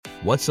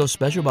What's so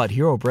special about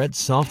Hero Bread's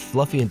soft,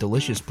 fluffy, and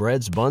delicious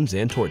breads, buns,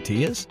 and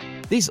tortillas?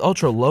 These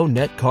ultra-low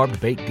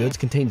net-carb baked goods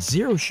contain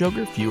zero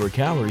sugar, fewer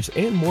calories,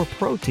 and more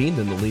protein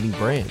than the leading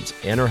brands,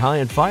 and are high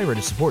in fiber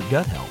to support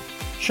gut health.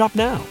 Shop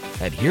now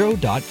at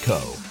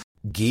Hero.co.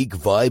 Geek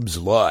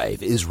Vibes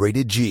Live is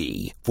rated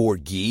G for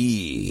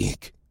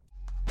geek.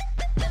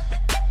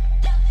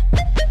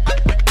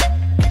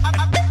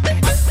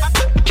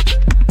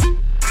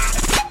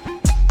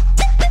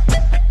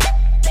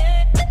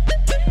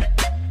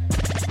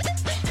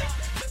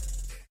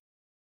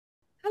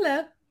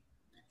 Hello.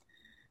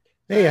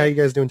 Hey, how you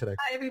guys doing today?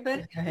 Hi,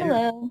 everybody.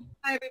 Hello.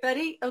 Hi,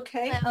 everybody.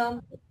 Okay.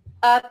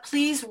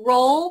 Please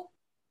roll.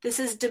 This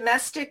is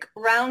Domestic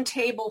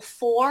Roundtable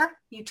 4,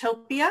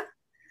 Utopia.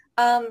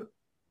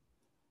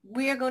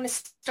 We are going to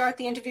start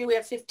the interview. We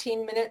have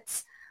 15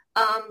 minutes.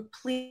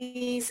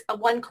 Please,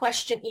 one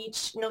question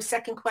each, no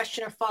second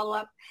question or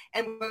follow-up,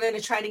 and we're going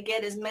to try to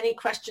get as many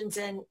questions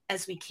in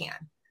as we can.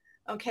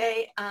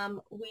 Okay.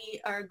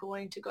 We are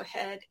going to go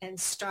ahead and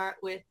start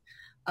with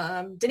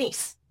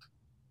Denise.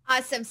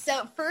 Awesome.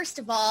 So first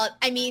of all,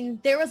 I mean,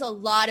 there was a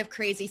lot of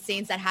crazy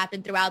scenes that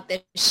happened throughout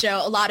this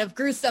show, a lot of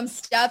gruesome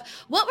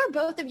stuff. What were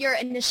both of your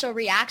initial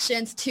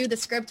reactions to the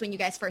script when you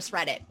guys first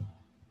read it?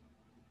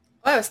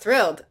 Well, I was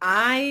thrilled.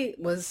 I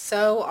was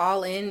so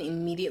all in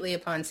immediately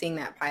upon seeing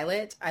that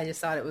pilot. I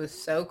just thought it was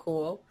so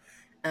cool.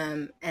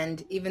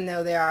 And even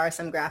though there are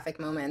some graphic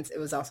moments, it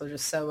was also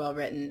just so well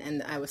written,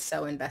 and I was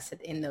so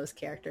invested in those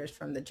characters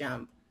from the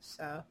jump.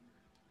 So,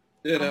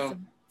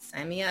 Awesome.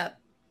 Sign me up.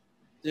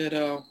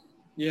 Ditto.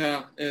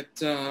 Yeah, it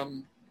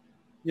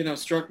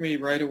struck me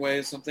right away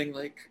as something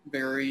like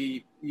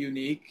very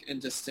unique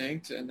and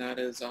distinct, and that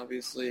is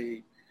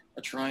obviously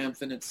a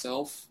triumph in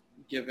itself,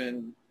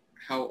 given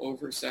how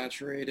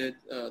oversaturated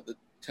the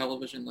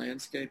television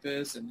landscape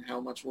is and how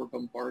much we're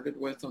bombarded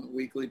with on a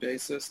weekly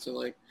basis to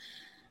like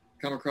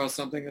come across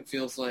something that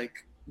feels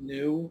like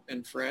new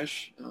and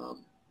fresh.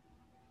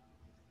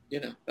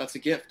 That's a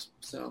gift.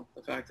 So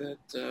the fact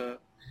that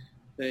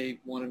they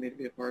wanted me to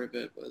be a part of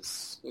it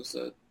was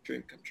a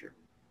dream come true.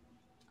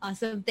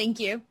 Awesome. Thank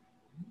you.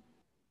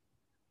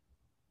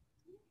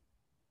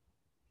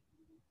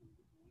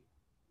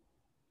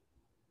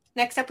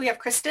 Next up, we have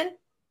Kristen,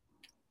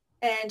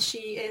 and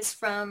she is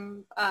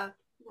from,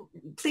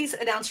 please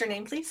announce your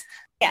name, please.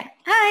 Yeah.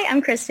 Hi,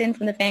 I'm Kristen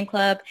from the fan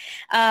club.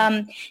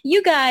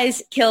 You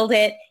guys killed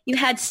it. You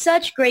had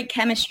such great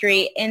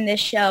chemistry in this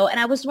show, and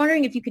I was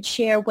wondering if you could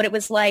share what it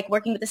was like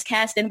working with this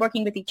cast and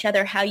working with each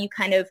other, how you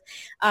kind of,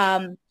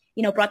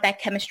 brought that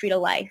chemistry to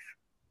life.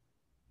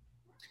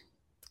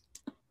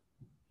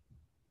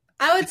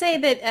 I would say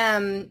that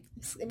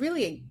it's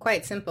really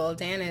quite simple.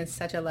 Dan is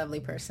such a lovely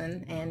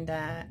person, and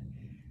I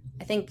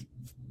think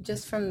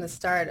just from the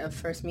start of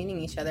first meeting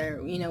each other,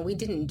 we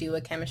didn't do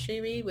a chemistry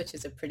read, which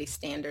is a pretty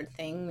standard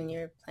thing when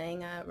you're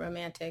playing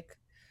romantic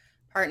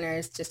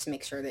partners, just to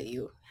make sure that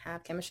you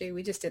have chemistry.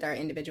 We just did our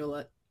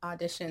individual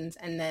auditions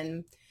and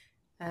then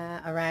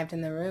arrived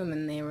in the room,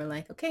 and they were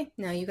like, okay,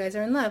 now you guys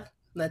are in love.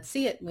 Let's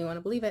see it. We want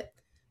to believe it.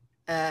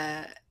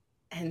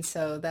 And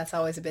so that's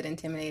always a bit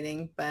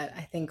intimidating, but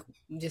I think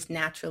just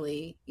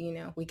naturally,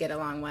 we get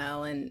along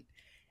well, and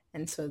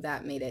so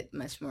that made it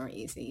much more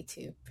easy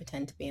to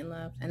pretend to be in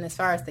love. And as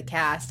far as the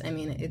cast, I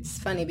mean, it's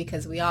funny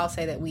because we all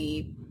say that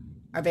we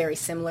are very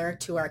similar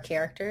to our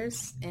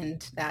characters,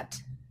 and that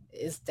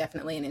is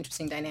definitely an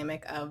interesting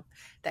dynamic of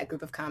that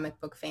group of comic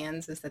book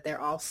fans, is that they're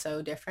all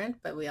so different,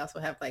 but we also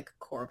have like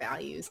core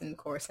values and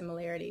core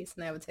similarities.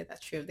 And I would say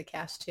that's true of the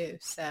cast too.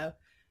 So,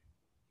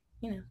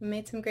 we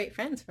made some great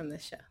friends from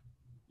this show.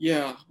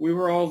 Yeah, we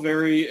were all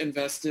very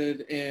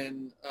invested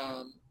in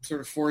sort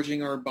of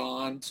forging our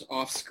bond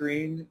off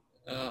screen,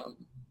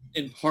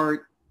 in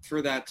part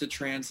for that to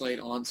translate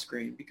on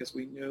screen, because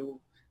we knew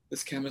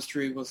this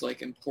chemistry was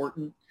like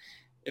important.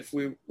 If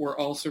we were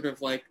all sort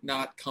of like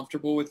not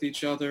comfortable with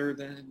each other,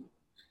 then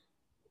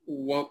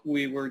what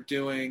we were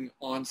doing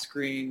on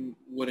screen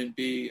wouldn't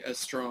be as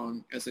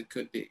strong as it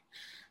could be.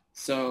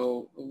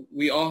 So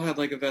we all had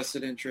like a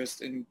vested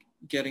interest in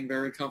getting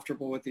very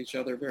comfortable with each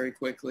other very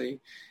quickly.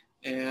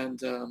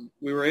 And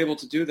we were able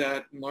to do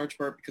that in large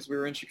part because we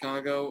were in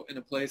Chicago, in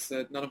a place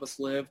that none of us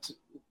lived.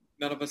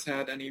 None of us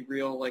had any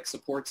real like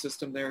support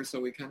system there, so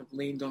we kind of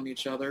leaned on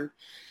each other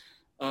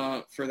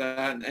for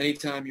that. And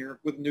anytime you're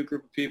with a new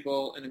group of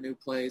people in a new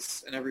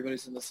place and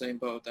everybody's in the same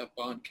boat, that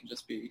bond can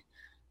just be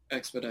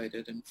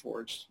expedited and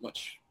forged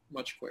much,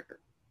 much quicker.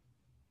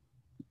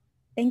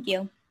 Thank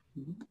you.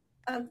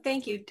 Mm-hmm.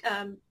 Thank you.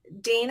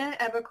 Dana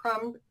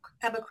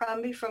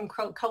Abercrombie from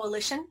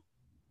Coalition.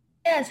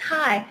 Yes,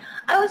 hi.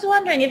 I was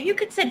wondering if you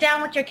could sit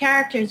down with your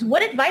characters,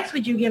 what advice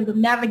would you give them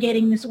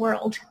navigating this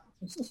world?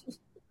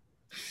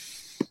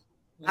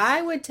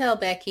 I would tell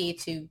Becky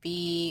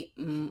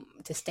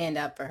to stand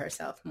up for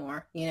herself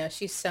more.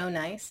 She's so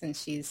nice, and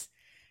she's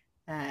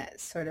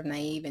sort of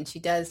naive, and she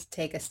does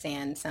take a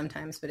stand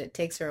sometimes, but it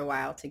takes her a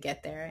while to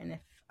get there. And if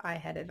I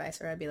had advice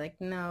for her, I'd be like,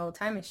 no,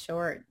 time is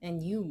short,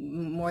 and you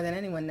more than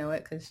anyone know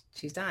it because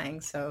she's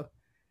dying. So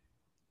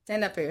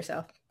stand up for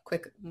yourself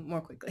more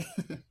quickly.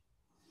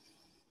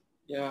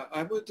 Yeah,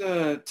 I would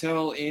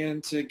tell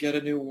Ian to get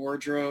a new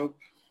wardrobe,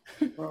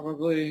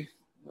 probably.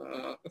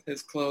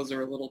 His clothes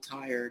are a little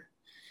tired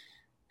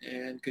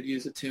and could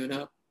use a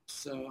tune-up.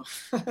 So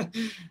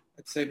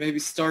I'd say maybe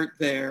start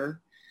there,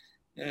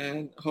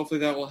 and hopefully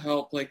that will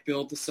help like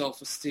build the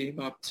self-esteem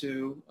up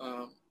to,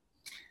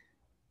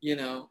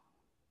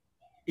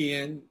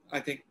 Ian, I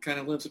think, kind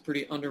of lives a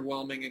pretty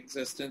underwhelming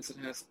existence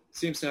and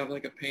seems to have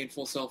like a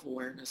painful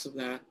self-awareness of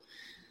that.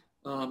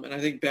 And I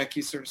think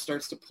Becky sort of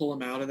starts to pull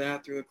him out of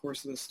that through the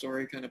course of the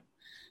story, kind of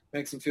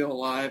makes him feel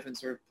alive and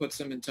sort of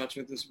puts him in touch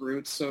with his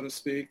roots, so to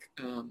speak.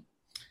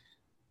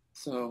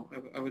 So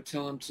I would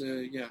tell him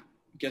to,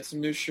 get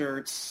some new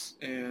shirts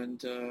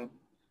and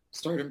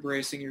start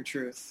embracing your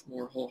truth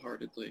more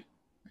wholeheartedly.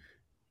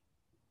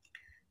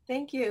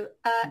 Thank you.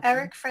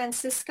 Eric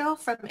Francisco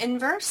from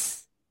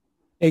Inverse.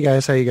 Hey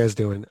guys, how you guys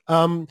doing?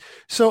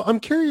 So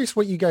I'm curious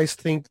what you guys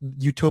think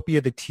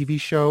Utopia, the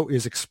TV show,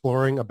 is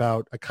exploring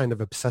about a kind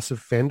of obsessive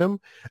fandom.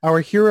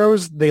 Our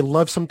heroes, they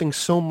love something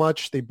so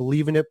much, they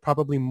believe in it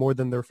probably more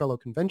than their fellow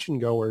convention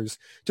goers,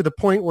 to the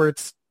point where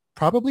it's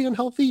probably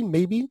unhealthy,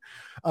 maybe,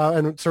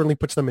 and it certainly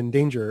puts them in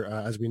danger,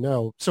 as we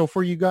know. So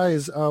for you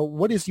guys,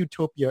 what is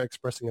Utopia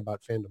expressing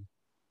about fandom?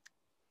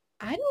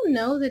 I don't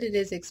know that it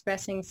is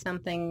expressing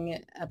something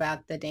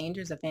about the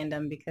dangers of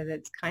fandom, because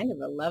it's kind of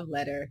a love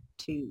letter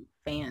to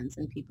fans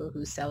and people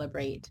who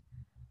celebrate,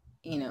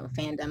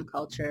 fandom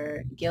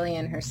culture.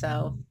 Gillian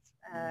herself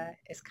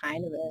is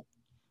kind of a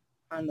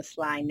on the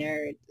sly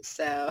nerd,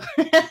 so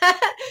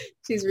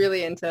she's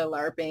really into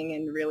LARPing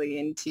and really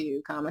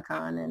into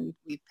Comic-Con, and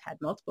we've had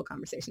multiple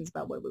conversations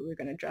about what we were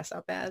going to dress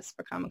up as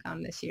for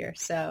Comic-Con this year.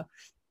 So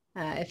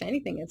if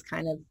anything,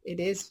 it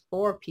is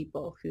for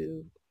people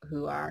who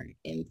are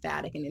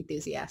emphatic and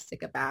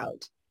enthusiastic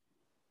about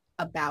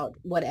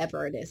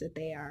whatever it is that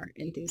they are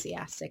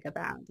enthusiastic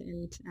about,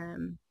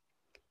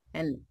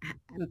 and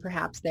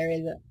perhaps there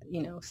is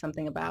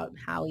something about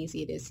how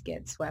easy it is to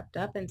get swept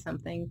up in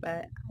something,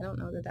 but I don't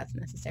know that that's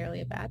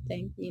necessarily a bad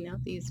thing.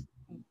 These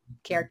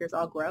characters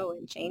all grow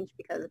and change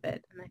because of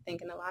it, and I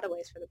think in a lot of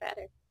ways for the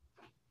better.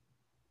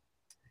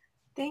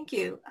 Thank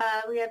you.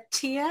 We have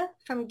Tia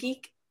from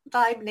Geek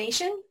Vibe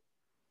Nation.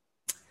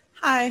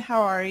 Hi,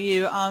 how are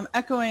you?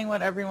 Echoing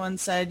what everyone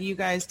said, you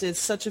guys did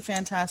such a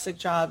fantastic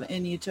job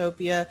in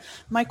Utopia.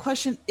 My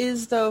question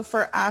is, though,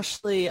 for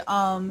Ashley,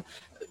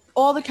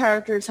 all the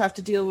characters have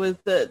to deal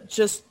with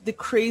the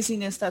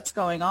craziness that's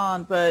going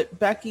on, but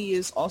Becky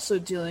is also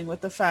dealing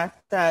with the fact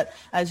that,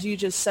 as you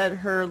just said,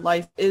 her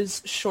life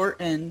is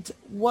shortened.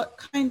 What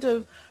kind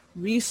of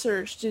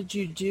research did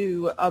you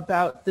do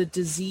about the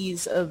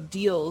disease of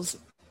Deals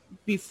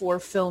before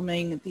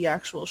filming the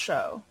actual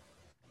show?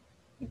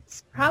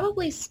 It's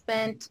probably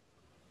spent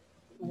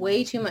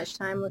way too much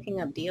time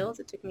looking up Deals.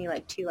 It took me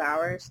like 2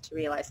 hours to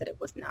realize that it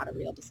was not a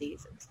real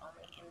disease. It was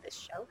only in this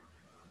show.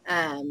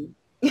 And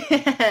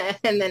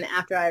then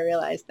after I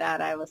realized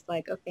that, I was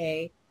like,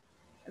 okay,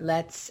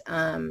 let's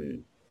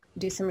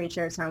do some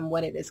research on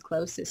what it is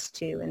closest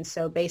to. And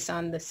so based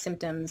on the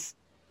symptoms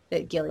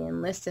that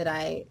Gillian listed,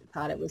 I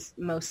thought it was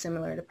most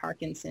similar to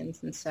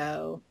Parkinson's. And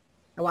so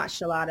I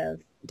watched a lot of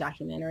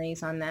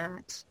documentaries on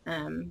that,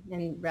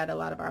 and read a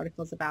lot of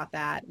articles about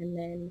that, and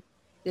then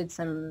did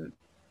some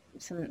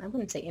I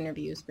wouldn't say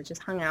interviews, but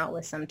just hung out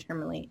with some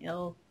terminally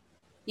ill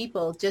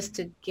people just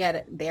to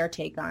get their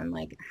take on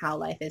like how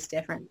life is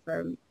different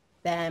for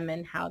them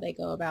and how they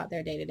go about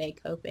their day-to-day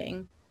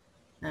coping.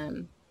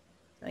 So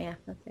yeah,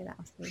 I'd say that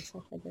was the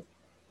research I did.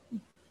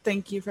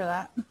 Thank you for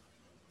that.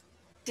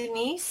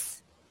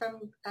 Denise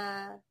from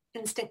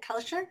Instant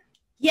Culture.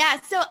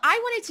 Yeah, so I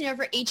wanted to know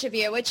for each of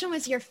you, which one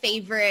was your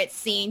favorite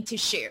scene to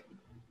shoot?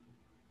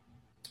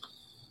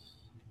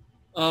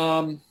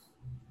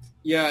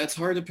 Yeah, it's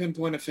hard to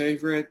pinpoint a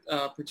favorite,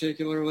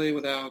 particularly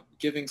without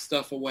giving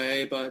stuff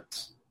away,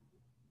 but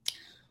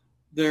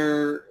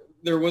there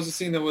was a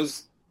scene that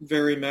was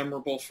very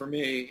memorable for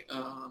me,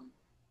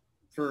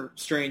 for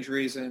strange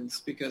reasons,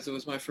 because it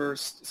was my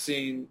first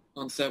scene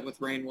on set with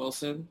Rainn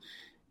Wilson,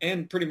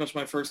 and pretty much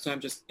my first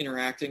time just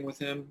interacting with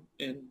him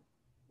in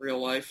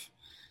real life.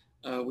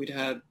 We'd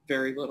had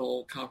very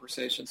little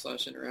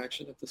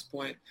conversation/interaction at this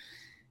point.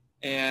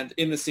 And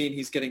in the scene,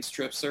 he's getting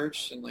strip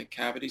searched and like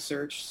cavity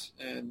searched.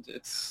 And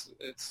it's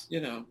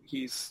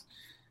he's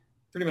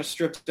pretty much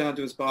stripped down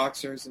to his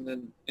boxers. And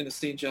then in the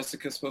scene,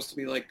 Jessica's supposed to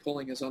be like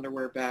pulling his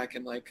underwear back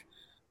and like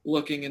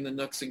looking in the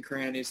nooks and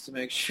crannies to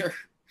make sure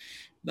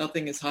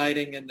nothing is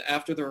hiding. And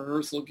after the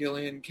rehearsal,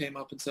 Gillian came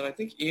up and said, I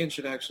think Ian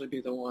should actually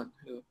be the one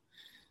who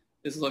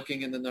is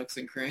looking in the nooks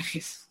and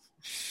crannies.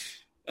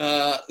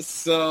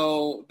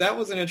 So that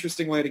was an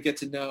interesting way to get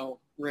to know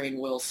Rainn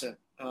Wilson,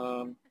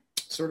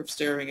 sort of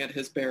staring at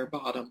his bare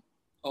bottom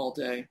all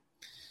day.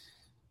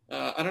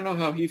 I don't know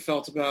how he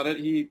felt about it.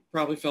 He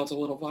probably felt a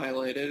little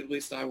violated, at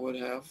least I would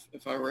have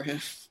if I were him.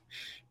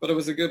 But it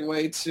was a good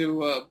way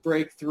to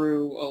break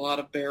through a lot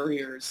of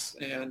barriers,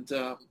 and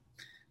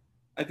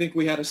I think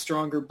we had a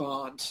stronger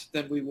bond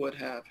than we would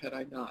have had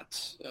I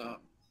not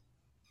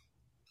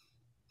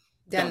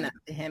done that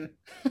to him.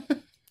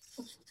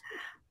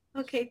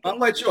 Okay. Not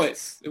my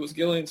choice. It was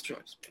Gillian's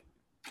choice.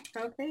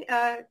 Okay.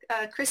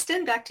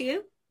 Kristen, back to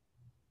you.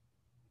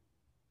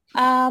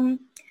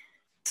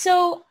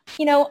 So,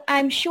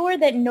 I'm sure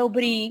that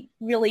nobody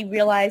really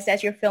realized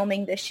as you're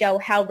filming this show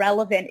how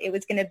relevant it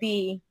was going to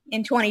be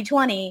in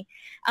 2020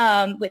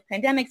 with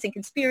pandemics and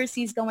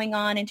conspiracies going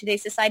on in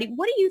today's society.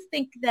 What do you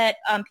think that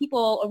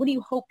people, or what do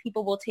you hope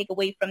people will take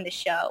away from the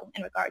show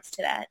in regards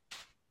to that?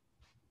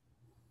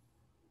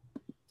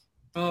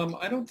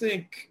 I don't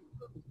think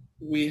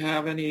we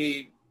have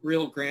any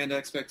real grand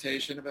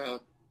expectation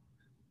about,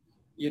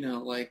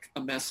 like a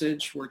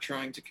message we're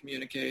trying to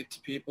communicate to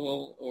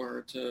people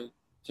or to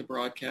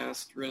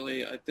broadcast,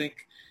 really. I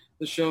think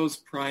the show's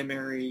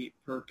primary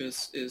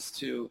purpose is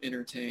to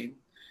entertain.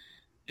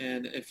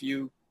 And if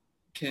you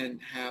can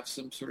have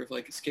some sort of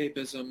like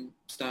escapism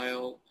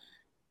style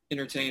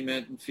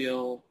entertainment and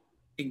feel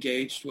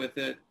engaged with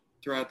it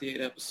throughout the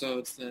 8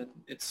 episodes, then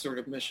it's sort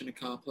of mission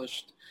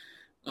accomplished.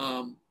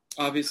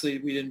 Obviously,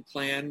 we didn't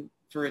plan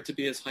for it to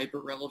be as hyper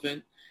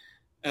relevant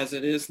as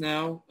it is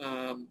now,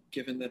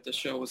 given that the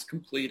show was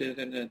completed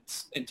in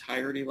its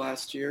entirety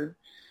last year.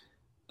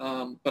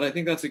 But I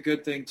think that's a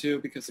good thing, too,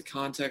 because the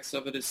context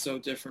of it is so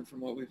different from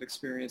what we've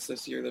experienced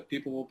this year that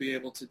people will be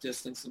able to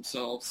distance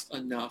themselves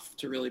enough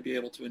to really be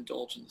able to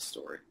indulge in the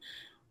story,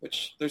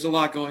 which there's a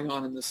lot going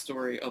on in this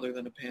story other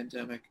than a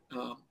pandemic.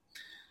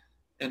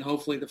 And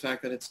hopefully the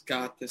fact that it's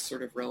got this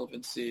sort of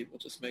relevancy will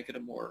just make it a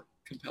more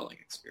compelling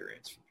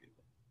experience for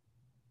people.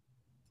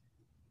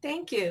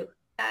 Thank you.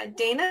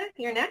 Dana,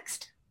 you're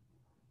next.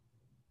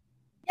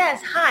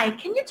 Yes, hi.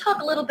 Can you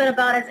talk a little bit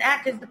about, as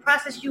actors, the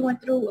process you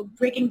went through of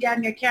breaking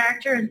down your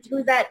character, and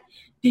through that,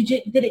 did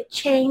it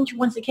change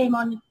once it came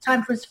on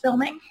time for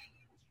filming?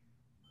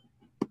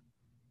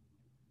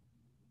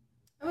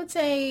 I would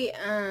say,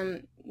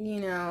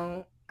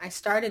 I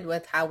started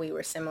with how we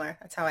were similar.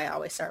 That's how I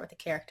always start with the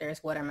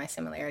characters. What are my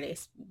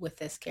similarities with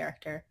this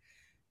character?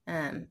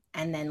 And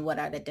then what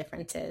are the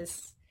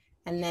differences?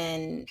 And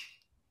then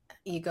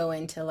you go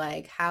into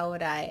like, how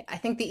would I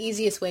think the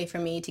easiest way for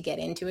me to get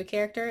into a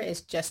character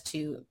is just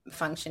to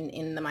function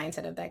in the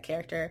mindset of that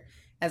character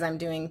as I'm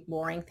doing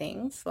boring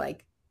things.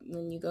 Like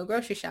when you go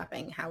grocery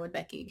shopping, how would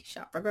Becky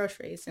shop for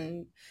groceries?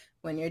 And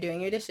when you're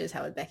doing your dishes,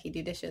 how would Becky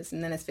do dishes?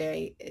 And then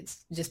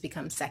it's just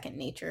becomes second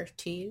nature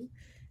to you.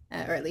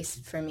 Or at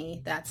least for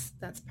me, that's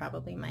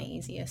probably my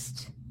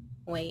easiest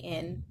way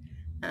in.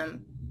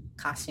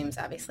 Costumes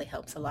obviously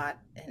helps a lot,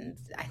 and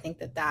I think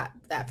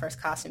that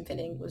first costume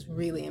fitting was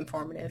really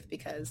informative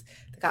because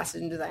the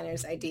costume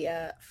designer's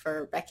idea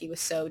for Becky was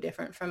so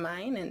different from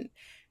mine, and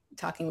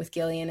talking with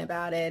Gillian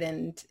about it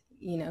and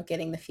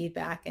getting the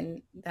feedback,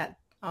 and that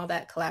all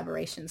that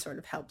collaboration sort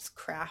of helps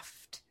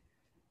craft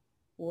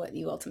what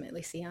you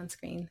ultimately see on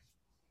screen.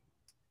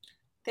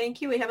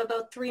 Thank you. We have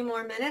about 3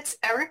 more minutes.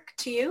 Eric,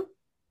 to you.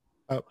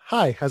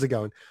 Hi, how's it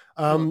going?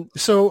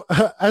 So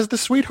as the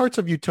sweethearts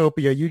of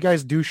Utopia, you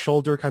guys do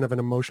shoulder kind of an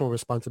emotional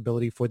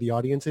responsibility for the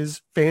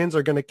audiences. Fans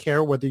are going to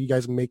care whether you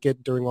guys make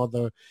it during all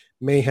the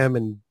mayhem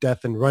and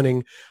death and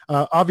running.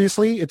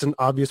 Obviously, it's an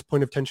obvious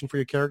point of tension for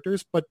your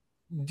characters, but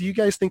do you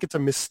guys think it's a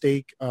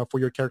mistake for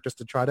your characters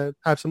to try to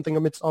have something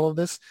amidst all of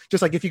this?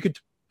 Just like if you could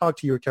talk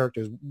to your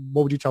characters,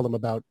 what would you tell them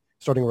about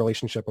starting a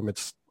relationship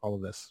amidst all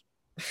of this?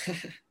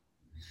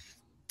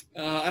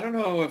 I don't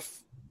know if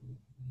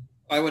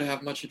I would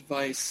have much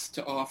advice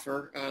to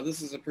offer.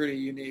 This is a pretty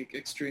unique,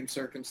 extreme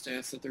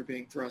circumstance that they're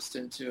being thrust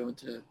into, and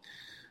to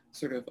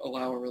sort of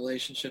allow a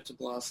relationship to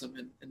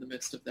blossom in the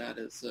midst of that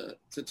is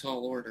it's a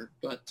tall order.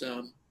 But,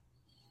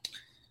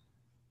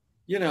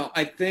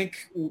 I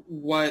think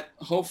what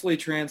hopefully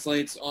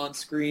translates on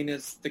screen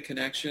is the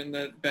connection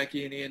that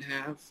Becky and Ian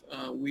have.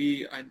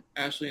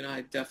 Ashley and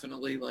I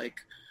definitely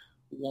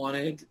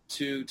wanted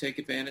to take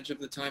advantage of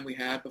the time we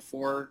had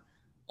before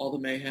all the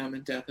mayhem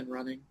and death and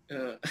running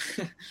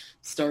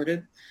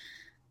started,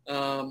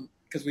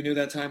 because we knew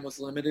that time was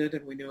limited,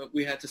 and we knew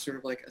we had to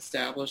sort of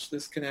establish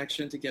this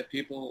connection to get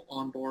people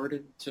on board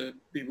and to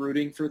be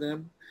rooting for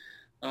them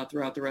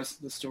throughout the rest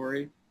of the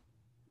story.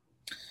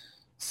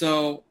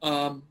 So,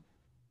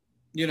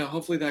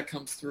 hopefully that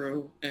comes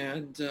through,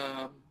 and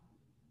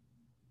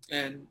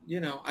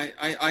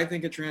I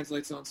think it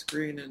translates on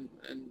screen,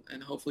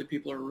 and hopefully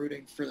people are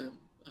rooting for them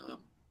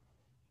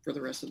for the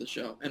rest of the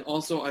show. And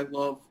also, I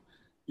love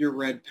your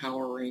red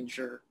Power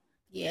Ranger.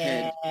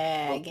 Yeah,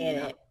 I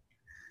get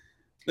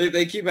it.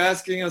 They keep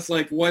asking us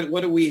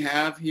what do we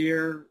have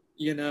here?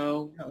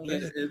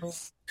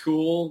 It's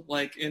cool,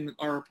 in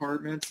our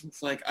apartments.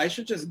 It's I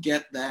should just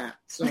get that.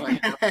 So I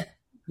have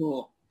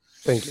cool.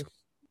 Thank you.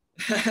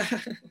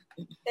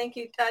 Thank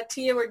you,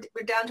 Tia. We're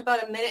down to about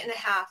 1.5 minutes,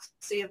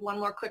 so you have one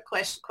more quick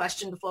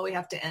question before we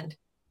have to end.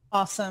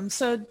 Awesome.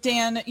 So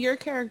Dan, your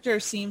character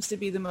seems to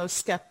be the most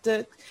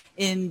skeptic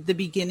in the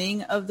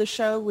beginning of the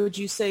show. Would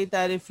you say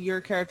that if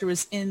your character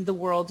was in the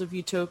world of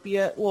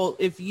Utopia,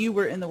 if you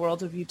were in the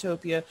world of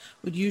Utopia,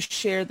 would you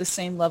share the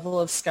same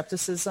level of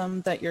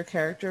skepticism that your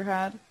character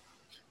had?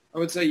 I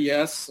would say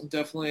yes. I'm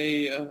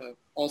definitely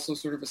also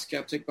sort of a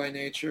skeptic by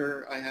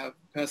nature. I have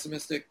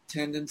pessimistic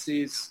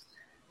tendencies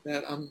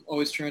that I'm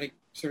always trying to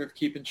sort of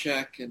keep in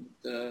check and,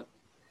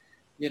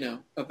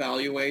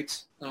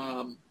 evaluate.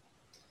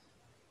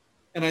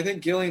 And I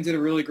think Gillian did a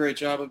really great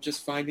job of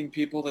just finding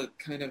people that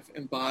kind of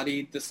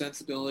embodied the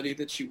sensibility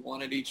that she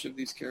wanted each of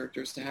these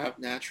characters to have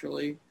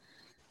naturally.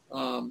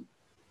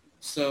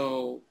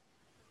 So,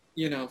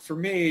 for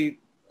me,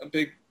 a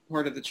big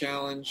part of the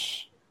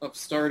challenge of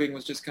starting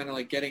was just kind of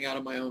like getting out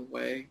of my own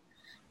way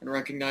and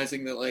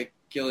recognizing that like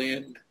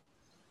Gillian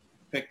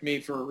picked me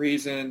for a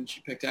reason.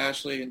 She picked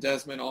Ashley and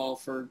Desmond all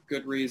for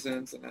good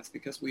reasons, and that's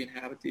because we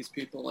inhabit these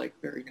people like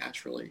very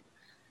naturally.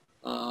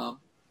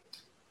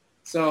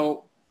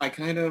 So I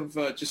kind of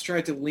just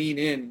tried to lean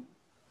in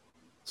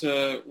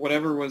to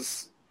whatever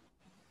was,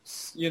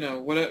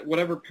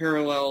 whatever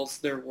parallels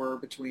there were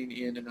between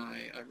Ian and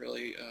I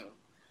really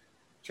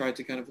tried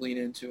to kind of lean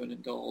into and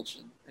indulge.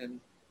 And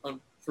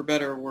for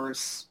better or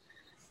worse,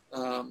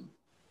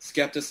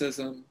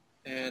 skepticism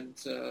and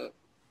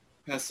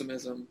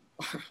pessimism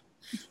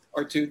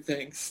are two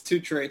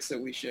traits that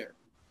we share.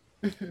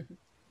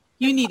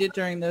 You need it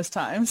during those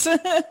times.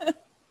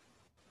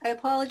 I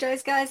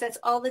apologize, guys. That's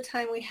all the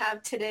time we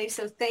have today.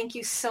 So thank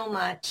you so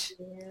much.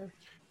 Yeah.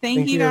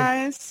 Thank you,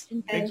 guys.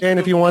 And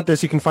if you want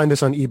this, you can find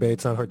this on eBay.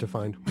 It's not hard to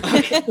find.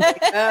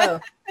 Oh,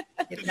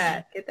 get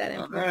that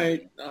All info.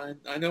 right.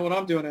 I know what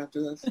I'm doing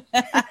after this.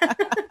 I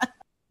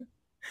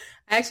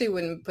actually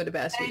wouldn't put it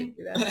past you to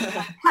do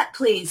that. Cut,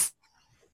 please.